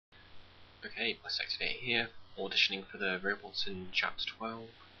Okay, my sector here, auditioning for the robots in Chapter 12.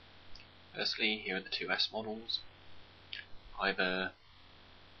 Firstly, here are the two S models. I've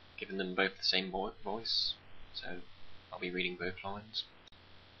given them both the same voice, so I'll be reading both lines.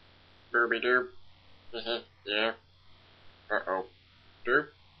 Booby doop. Yeah. Uh-oh. Doop.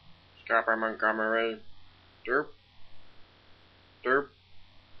 Scapa Montgomery. Doop. Doop.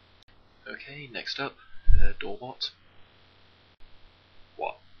 Okay, next up, the Doorbot.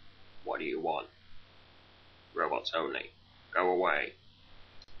 What? What do you want? Robots only. Go away.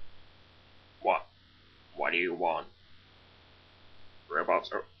 What? What do you want?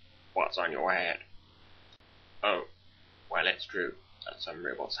 Robots. What's on your head? Oh, well, it's true that some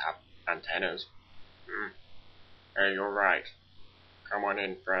robots have antennas. Hey, you're right. Come on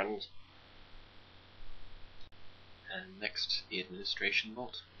in, friends. And next, the Administration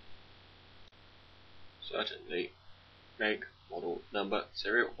Bot. Certainly. Make, model, number,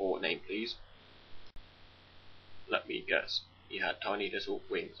 serial, or name, please. Let me guess. He had tiny little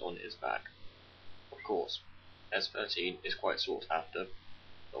wings on his back. Of course. S13 is quite sought after,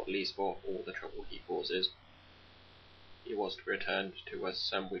 not least for all the trouble he causes. He was returned to us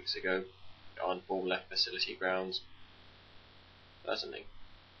some weeks ago on full left facility grounds. Certainly.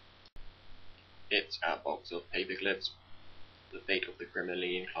 It's our box of paperclips, the fate of the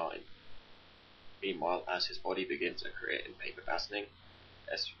criminally inclined. Meanwhile, as his body begins a career in paper fastening,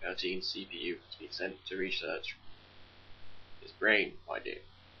 S13 CPU has been sent to research. His brain, my dear,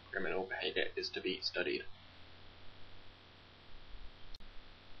 criminal behavior is to be studied.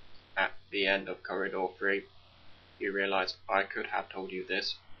 At the end of Corridor 3, you realize I could have told you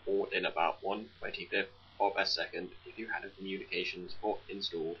this all in about 1/25th of a second if you had a communications port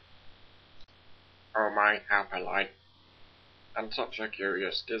installed. Oh my, how polite. And such a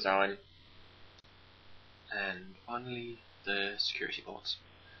curious design. And finally, the Security Bots.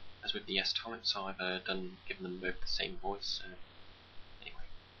 As with the S-types, I've given them both the same voice, so anyway.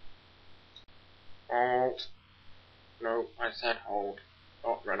 Hold. No, I said hold,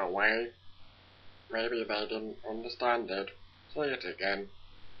 not run away. Maybe they didn't understand it. Say it again.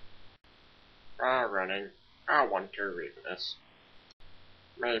 While running, I want to read this.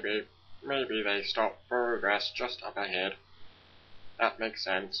 Maybe they stopped progress just up ahead. That makes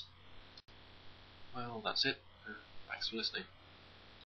sense. Well, that's it. Thanks for listening.